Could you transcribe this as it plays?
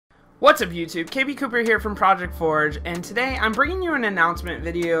What's up YouTube, KB Cooper here from Project Forge, and today I'm bringing you an announcement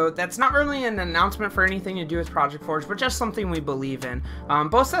video that's not really an announcement for anything to do with Project Forge, but just something we believe in.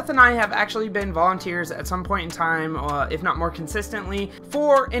 Both Seth and I have actually been volunteers at some point in time, if not more consistently,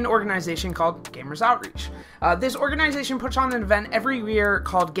 for an organization called Gamers Outreach. This organization puts on an event every year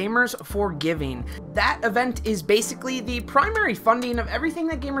called Gamers for Giving. That event is basically the primary funding of everything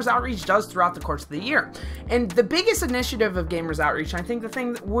that Gamers Outreach does throughout the course of the year. And the biggest initiative of Gamers Outreach, I think the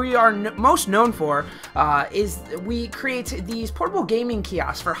thing that we are most known for is we create these portable gaming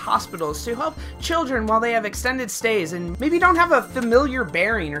kiosks for hospitals to help children while they have extended stays and maybe don't have a familiar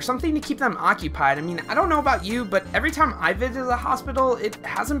bearing or something to keep them occupied. I mean, I don't know about you, but every time I visit a hospital, it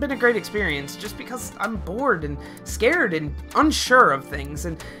hasn't been a great experience just because I'm bored and scared and unsure of things.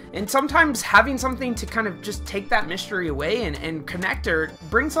 And sometimes having something to kind of just take that mystery away and connect or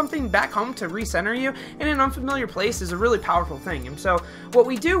bring something back home to recenter you in an unfamiliar place is a really powerful thing. And so what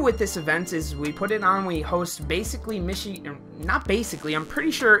we do with this event is we put it on, we host basically not basically, I'm pretty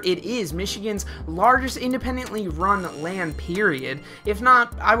sure it is Michigan's largest independently run LAN period. If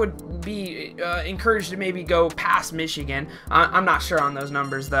not, I would be encouraged to maybe go past Michigan. I'm not sure on those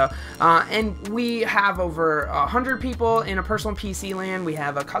numbers though. And we have over 100 people in a personal PC LAN. We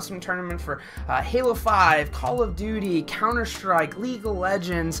have a custom tournament for Halo 5, Call of Duty, Counter-Strike, League of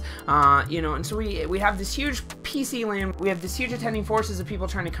Legends, you know, and so we have this huge PC LAN. We have this huge attending forces of people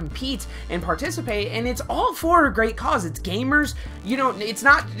trying to compete and participate, and it's all for a great cause. It's gamers, you know, it's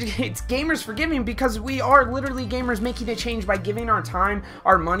Gamers for Giving, because we are literally gamers making a change by giving our time,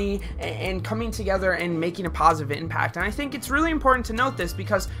 our money, and coming together and making a positive impact. And I think it's really important to note this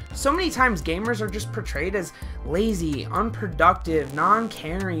because so many times gamers are just portrayed as lazy, unproductive,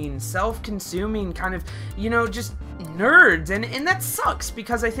 non-caring, self-consuming, kind of, you know, just nerds, and that sucks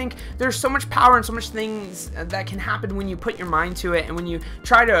because I think there's so much power and so much things that can happen when you put your mind to it, and when you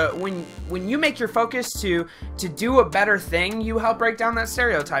try to when you make your focus to do a better thing, you help break down that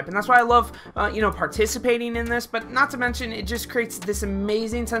stereotype. And that's why I love you know, participating in this, but not to mention it just creates this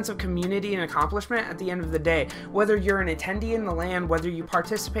amazing sense of community and accomplishment at the end of the day. Whether you're an attendee in the LAN, whether you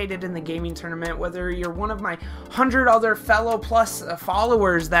participated in the gaming tournament, whether you're one of my 100 other fellow plus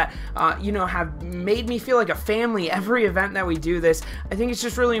followers that you know, have made me feel like a family every event that we do this, I think it's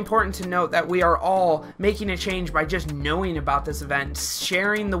just really important to note that we are all making a change by just knowing about this event,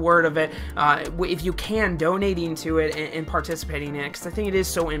 sharing the word of it, if you can, donating to it and participating in it, because I think it is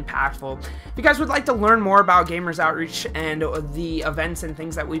so impactful. If you guys would like to learn more about Gamers Outreach and the events and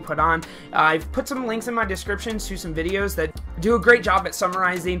things that we put on, I've put some links in my description to some videos that do a great job at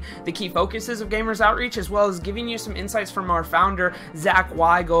summarizing the key focuses of Gamers Outreach, as well as giving you some insights from our founder, Zach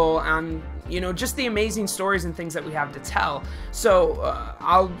Weigel, on, you know, just the amazing stories and things that we have to tell. So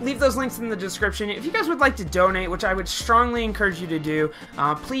I'll leave those links in the description. If you guys would like to donate, which I would strongly encourage you to do,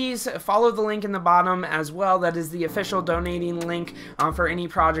 please follow the link in the bottom as well. That is the official donating link for any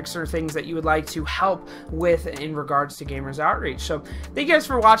projects or things that you would like to help with in regards to Gamers Outreach. So thank you guys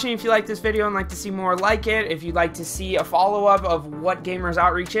for watching. If you like this video and like to see more like it, if you'd like to see a follow-up of what Gamers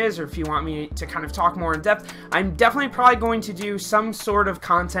Outreach is, or if you want me to kind of talk more in depth, I'm definitely probably going to do some sort of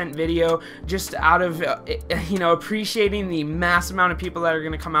content video just out of you know, appreciating the mass amount of people that are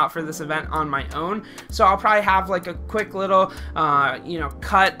going to come out for this event on my own. So I'll probably have like a quick little you know,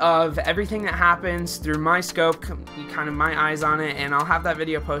 cut of everything that happens through my scope, kind of my eyes on it, and I'll have that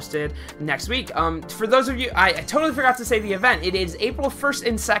video posted next week. For those of you, I totally forgot to say the event. It is April 1st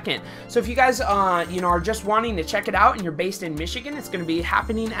and 2nd. So if you guys you know, are just wanting to check it out and you're based in Michigan, it's going to be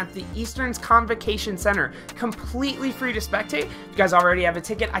happening at the Eastern's Convocation Center, completely free to spectate. If you guys already have a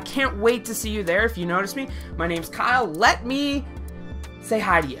ticket, I can't wait to see you there. If you notice me, my name's Kyle. Let me say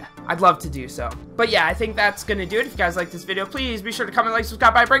hi to you. I'd love to do so. But yeah, I think that's gonna do it. If you guys like this video, please be sure to comment, like,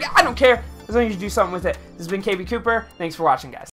 subscribe, buy, break it. I don't care, as long as you do something with it. This has been KB Cooper. Thanks for watching, guys.